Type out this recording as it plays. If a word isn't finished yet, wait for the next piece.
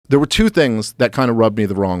there were two things that kind of rubbed me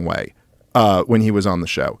the wrong way when he was on the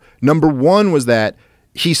show. Number one was that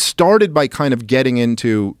he started by kind of getting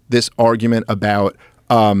into this argument about,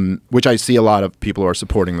 which I see a lot of people who are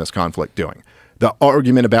supporting this conflict doing. The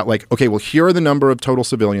argument about like, okay, well, here are the number of total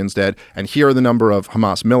civilians dead, and here are the number of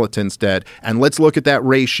Hamas militants dead, and let's look at that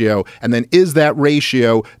ratio, and then is that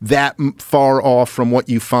ratio that far off from what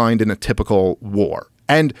you find in a typical war?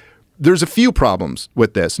 And there's a few problems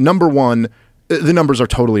with this. Number one, the numbers are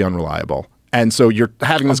totally unreliable. And so you're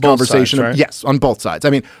having this conversation. Sides, right? Yes, on both sides. I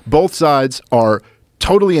mean, both sides are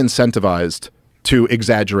totally incentivized to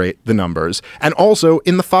exaggerate the numbers. And also,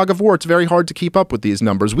 in the fog of war, it's very hard to keep up with these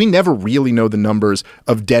numbers. We never really know the numbers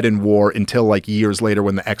of dead in war until like years later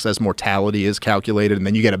when the excess mortality is calculated, and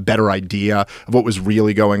then you get a better idea of what was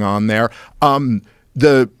really going on there.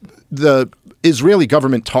 The Israeli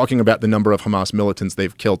government talking about the number of Hamas militants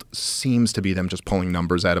they've killed seems to be them just pulling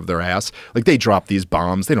numbers out of their ass. Like, they drop these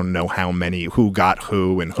bombs. They don't know how many, who got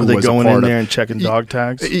who, and who was a part of. Are they going in there and checking dog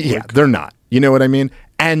tags? Yeah, like, they're not. You know what I mean?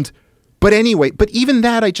 But anyway, but even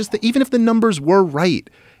that, even if the numbers were right,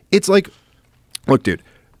 it's like, look, dude,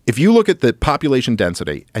 if you look at the population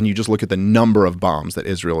density and you just look at the number of bombs that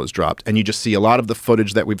Israel has dropped, and you just see a lot of the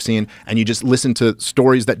footage that we've seen, and you just listen to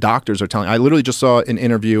stories that doctors are telling. I literally just saw an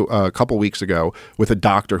interview a couple weeks ago with a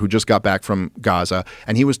doctor who just got back from Gaza,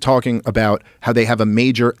 and he was talking about how they have a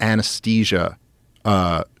major anesthesia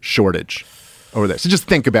shortage over there. So just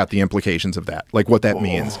think about the implications of that, like what that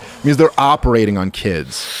means. It means they're operating on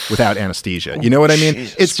kids without anesthesia. You know what I mean?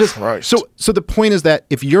 Jesus it's just Christ. So the point is that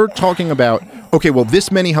if you're talking about, okay, well, this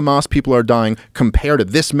many Hamas people are dying compared to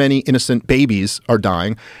this many innocent babies are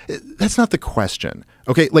dying, that's not the question.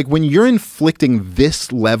 Okay, like when you're inflicting this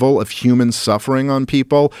level of human suffering on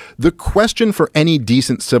people, the question for any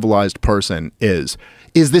decent civilized person is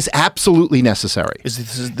this absolutely necessary? Is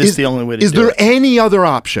this the only way to do it? Is there any other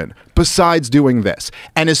option besides doing this?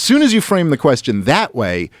 And as soon as you frame the question that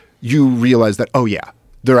way, you realize that, oh yeah,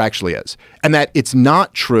 there actually is. And that it's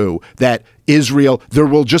not true that Israel, there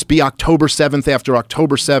will just be October 7th after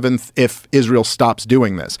October 7th if Israel stops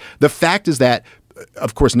doing this. The fact is that,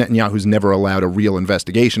 of course, Netanyahu's never allowed a real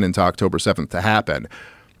investigation into October 7th to happen.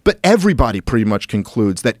 But everybody pretty much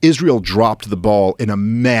concludes that Israel dropped the ball in a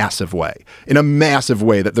massive way,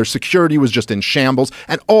 that their security was just in shambles,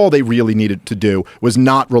 and all they really needed to do was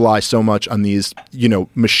not rely so much on these,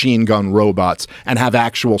 machine gun robots and have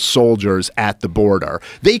actual soldiers at the border.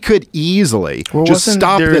 They could easily just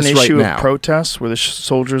stop this right now. Wasn't there an issue of protests where the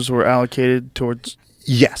soldiers were allocated towards?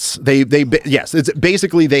 Yes, yes. It's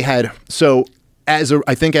basically they had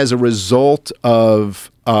I think as a result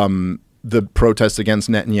of the protests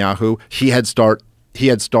against Netanyahu, he had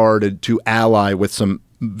started to ally with some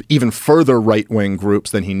even further right-wing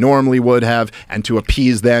groups than he normally would have, and to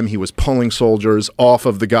appease them, he was pulling soldiers off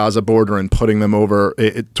of the Gaza border and putting them over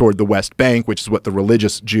toward the West Bank, which is what the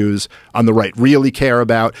religious Jews on the right really care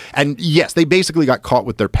about. And yes, they basically got caught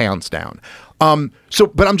with their pants down.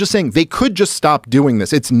 But I'm just saying they could just stop doing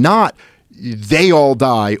this. It's not they all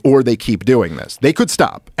die or they keep doing this. They could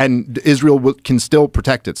stop, and Israel can still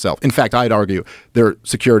protect itself. In fact, I'd argue their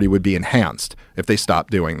security would be enhanced if they stopped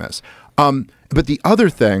doing this. But the other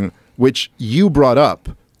thing, which you brought up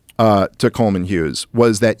to Coleman Hughes,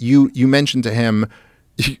 was that you mentioned to him,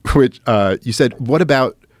 which you said, what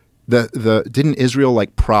about didn't Israel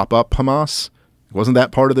like prop up Hamas? Wasn't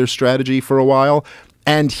that part of their strategy for a while?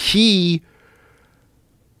 And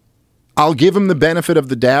I'll give him the benefit of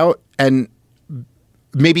the doubt, and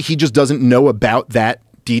maybe he just doesn't know about that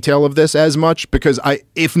detail of this as much, because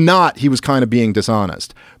if not, he was kind of being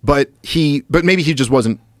dishonest. But maybe he just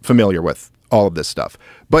wasn't familiar with all of this stuff.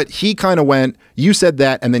 But he kind of went, you said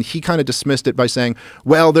that, and then he kind of dismissed it by saying,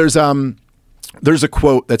 well, there's a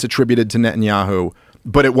quote that's attributed to Netanyahu,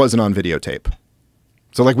 but it wasn't on videotape.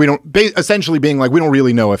 So like essentially being like, we don't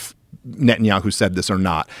really know if Netanyahu said this or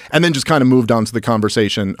not, and then just kind of moved on to the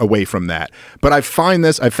conversation away from that. But I found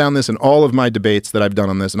this in all of my debates that I've done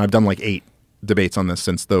on this, and I've done like 8 debates on this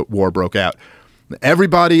since the war broke out.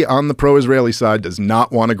 Everybody on the pro-Israeli side does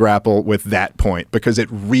not want to grapple with that point, because it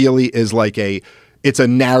really is like it's a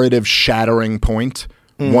narrative shattering point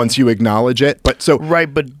once you acknowledge it. But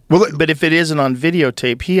if it isn't on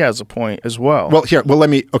videotape, he has a point as well. Well, so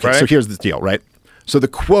here's the deal, right? So the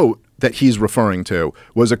quote that he's referring to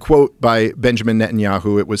was a quote by Benjamin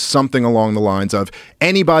Netanyahu. It was something along the lines of,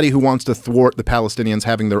 anybody who wants to thwart the Palestinians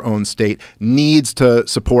having their own state needs to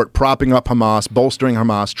support propping up Hamas, bolstering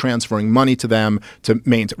Hamas, transferring money to them to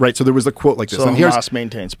maintain, right? So there was a quote like this. So and Hamas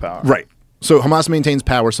maintains power. Right. So Hamas maintains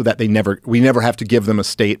power so that we never have to give them a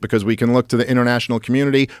state, because we can look to the international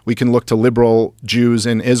community, we can look to liberal Jews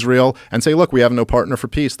in Israel and say, look, we have no partner for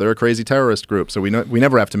peace. They're a crazy terrorist group, so we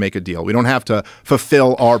never have to make a deal. We don't have to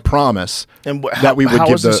fulfill our promise that we would give. How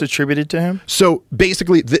was this attributed to him? So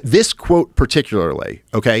basically, this quote particularly,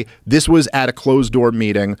 okay, this was at a closed-door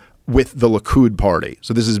meeting with the Likud party.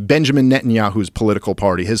 So this is Benjamin Netanyahu's political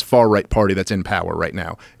party, his far-right party that's in power right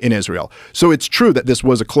now in Israel. So it's true that this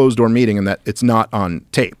was a closed-door meeting and that it's not on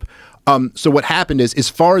tape. So what happened is, as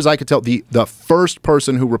far as I could tell, the first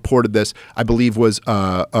person who reported this, I believe, was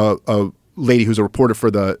a lady who's a reporter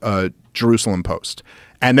for the Jerusalem Post.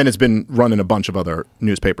 And then it's been run in a bunch of other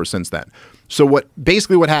newspapers since then. So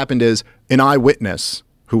basically what happened is, an eyewitness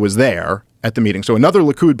who was there at the meeting, so another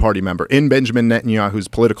Likud party member in Benjamin Netanyahu's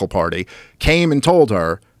political party, came and told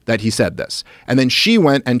her that he said this. And then she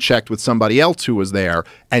went and checked with somebody else who was there,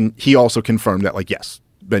 and he also confirmed that, like, yes,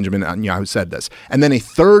 Benjamin Netanyahu said this. And then a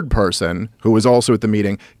third person who was also at the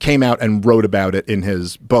meeting came out and wrote about it in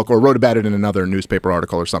his book, or wrote about it in another newspaper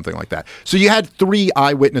article or something like that. So you had 3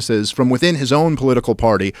 eyewitnesses from within his own political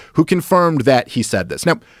party who confirmed that he said this.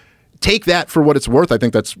 Now, take that for what it's worth. I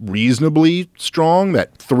think that's reasonably strong,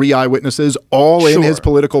 that 3 eyewitnesses all in his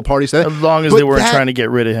political party said that. As long as they weren't trying to get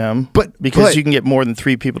rid of him. Because you can get more than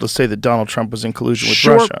 3 people to say that Donald Trump was in collusion with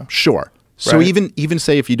Russia. Sure. So right? even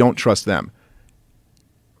say if you don't trust them,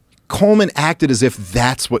 Coleman acted as if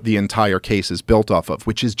that's what the entire case is built off of,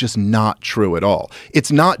 which is just not true at all.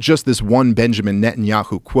 It's not just this one Benjamin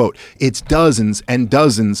Netanyahu quote. It's dozens and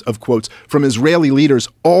dozens of quotes from Israeli leaders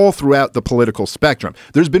all throughout the political spectrum.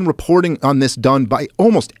 There's been reporting on this done by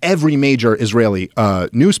almost every major Israeli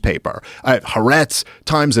newspaper. Haaretz,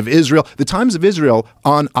 Times of Israel. The Times of Israel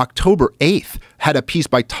on October 8th had a piece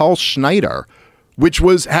by Tal Schneider, which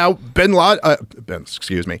was how how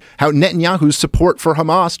Netanyahu's support for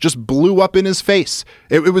Hamas just blew up in his face.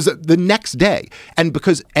 It was the next day. And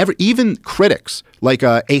because even critics like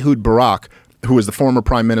Ehud Barak, who was the former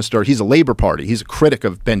prime minister, he's a Labor Party, he's a critic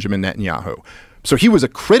of Benjamin Netanyahu. So he was a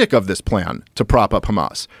critic of this plan to prop up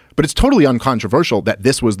Hamas. But it's totally uncontroversial that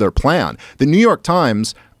this was their plan. The New York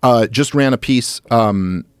Times just ran a piece, I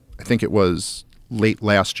think it was late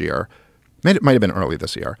last year, it might have been early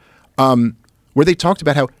this year, where they talked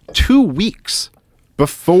about how 2 weeks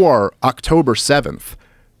before October 7th,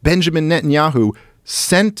 Benjamin Netanyahu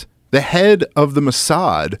sent the head of the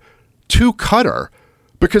Mossad to Qatar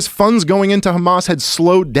because funds going into Hamas had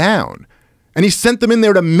slowed down. And he sent them in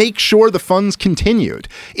there to make sure the funds continued.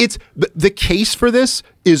 The case for this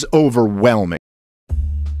is overwhelming.